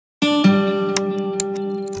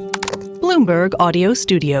Bloomberg Audio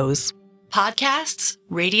Studios. Podcasts,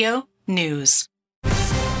 radio, news.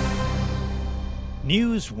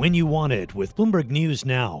 News when you want it with Bloomberg News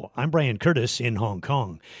Now. I'm Brian Curtis in Hong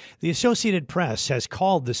Kong. The Associated Press has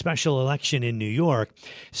called the special election in New York,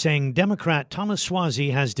 saying Democrat Thomas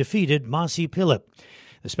Suozzi has defeated Mazi Philip.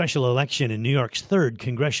 The special election in New York's 3rd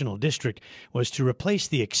congressional district was to replace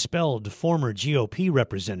the expelled former GOP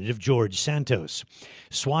representative George Santos.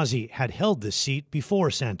 Suozzi had held this seat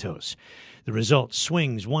before Santos. The result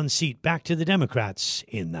swings one seat back to the Democrats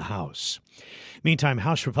in the House. Meantime,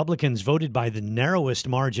 House Republicans voted by the narrowest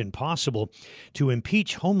margin possible to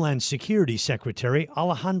impeach Homeland Security Secretary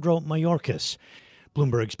Alejandro Mayorkas.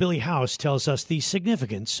 Bloomberg's Billy House tells us the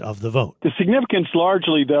significance of the vote. The significance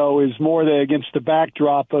largely, though, is more against the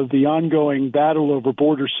backdrop of the ongoing battle over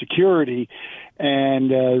border security. And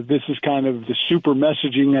this is kind of the super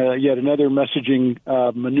messaging, yet another messaging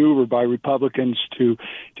maneuver by Republicans to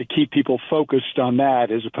keep people focused on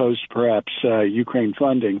that as opposed to perhaps Ukraine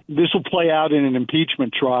funding. This will play out in an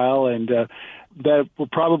impeachment trial, and that will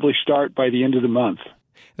probably start by the end of the month.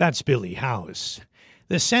 That's Billy House.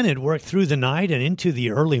 The Senate worked through the night and into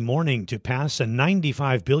the early morning to pass a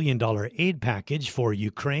 $95 billion aid package for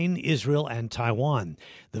Ukraine, Israel, and Taiwan.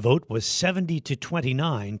 The vote was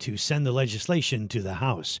 70-29 to send the legislation to the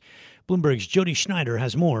House. Bloomberg's Jody Schneider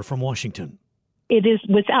has more from Washington. It is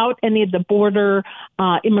without any of the border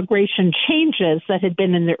immigration changes that had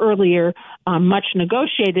been in the earlier much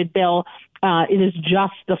negotiated bill. It is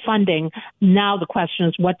just the funding. Now the question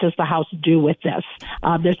is, what does the House do with this?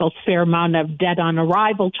 There's a fair amount of dead on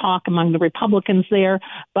arrival talk among the Republicans there,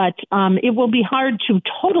 but it will be hard to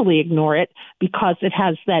totally ignore it because it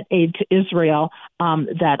has that aid to Israel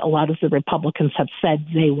that a lot of the Republicans have said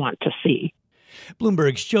they want to see.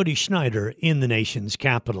 Bloomberg's Jody Schneider in the nation's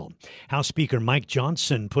capital. House Speaker Mike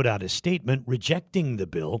Johnson put out a statement rejecting the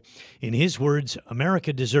bill. In his words,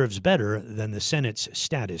 America deserves better than the Senate's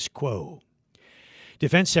status quo.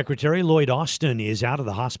 Defense Secretary Lloyd Austin is out of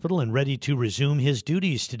the hospital and ready to resume his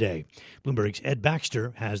duties today. Bloomberg's Ed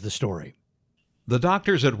Baxter has the story. The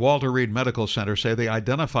doctors at Walter Reed Medical Center say they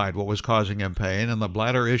identified what was causing him pain, and the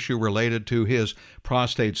bladder issue related to his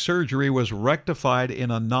prostate surgery was rectified in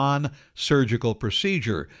a non-surgical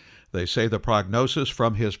procedure. They say the prognosis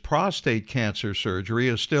from his prostate cancer surgery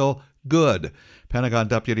is still good. Pentagon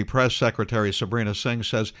Deputy Press Secretary Sabrina Singh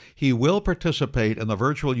says he will participate in the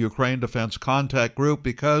virtual Ukraine Defense Contact Group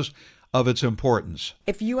because of its importance.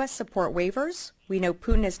 If U.S. support wavers, we know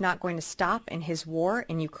Putin is not going to stop in his war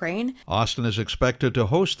in Ukraine. Austin is expected to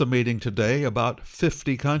host the meeting today, about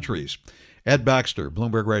 50 countries. Ed Baxter,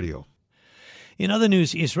 Bloomberg Radio. In other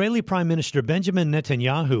news, Israeli Prime Minister Benjamin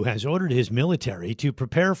Netanyahu has ordered his military to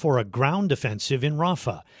prepare for a ground offensive in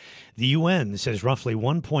Rafah. The UN says roughly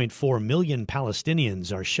 1.4 million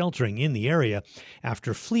Palestinians are sheltering in the area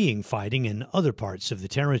after fleeing fighting in other parts of the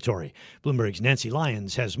territory. Bloomberg's Nancy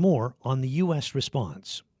Lyons has more on the U.S.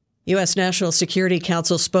 response. U.S. National Security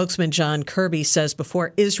Council spokesman John Kirby says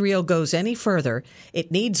before Israel goes any further,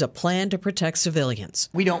 it needs a plan to protect civilians.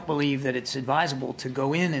 We don't believe that it's advisable to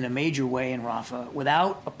go in a major way in Rafah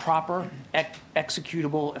without a proper,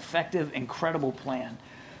 executable, effective, and credible plan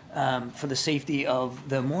for the safety of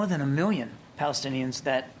the more than 1 million Palestinians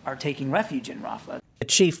that are taking refuge in Rafah. The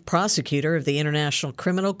chief prosecutor of the International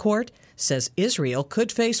Criminal Court says Israel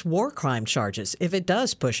could face war crime charges if it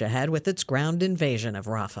does push ahead with its ground invasion of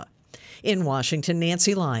Rafah. In Washington,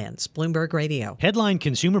 Nancy Lyons, Bloomberg Radio. Headline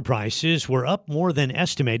consumer prices were up more than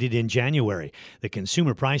estimated in January. The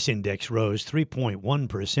Consumer Price Index rose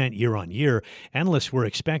 3.1% year on year. Analysts were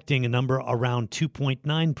expecting a number around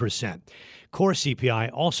 2.9%. Core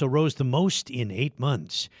CPI also rose the most in 8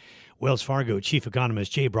 months. Wells Fargo chief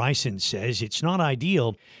economist Jay Bryson says it's not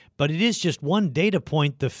ideal, but it is just one data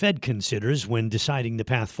point the Fed considers when deciding the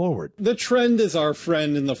path forward. The trend is our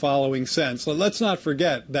friend in the following sense. So let's not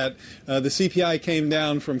forget that the CPI came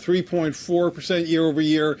down from 3.4% year over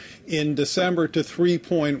year in December to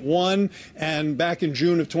 3.1%, and back in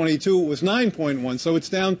June of 22 it was 9.1%. So it's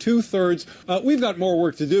down 2/3. We've got more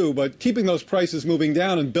work to do, but keeping those prices moving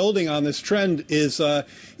down and building on this trend is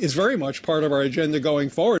very much part of our agenda going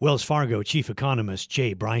forward. Wells Fargo chief economist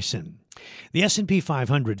Jay Bryson. The S&P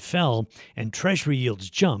 500 fell and Treasury yields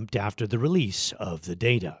jumped after the release of the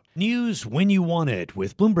data. News when you want it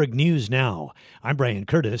with Bloomberg News Now. I'm Brian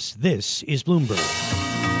Curtis. This is Bloomberg.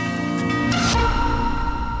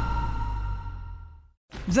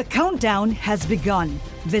 The countdown has begun.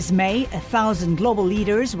 This May, 1,000 global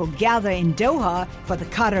leaders will gather in Doha for the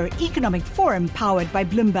Qatar Economic Forum powered by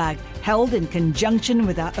Bloomberg, held in conjunction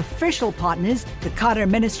with our official partners, the Qatar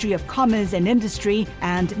Ministry of Commerce and Industry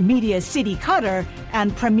and Media City Qatar,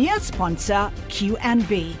 and premier sponsor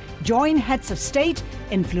QNB. Join heads of state,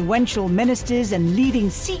 influential ministers, and leading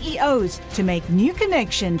CEOs to make new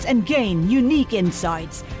connections and gain unique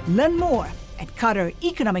insights. Learn more at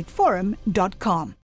QatarEconomicForum.com.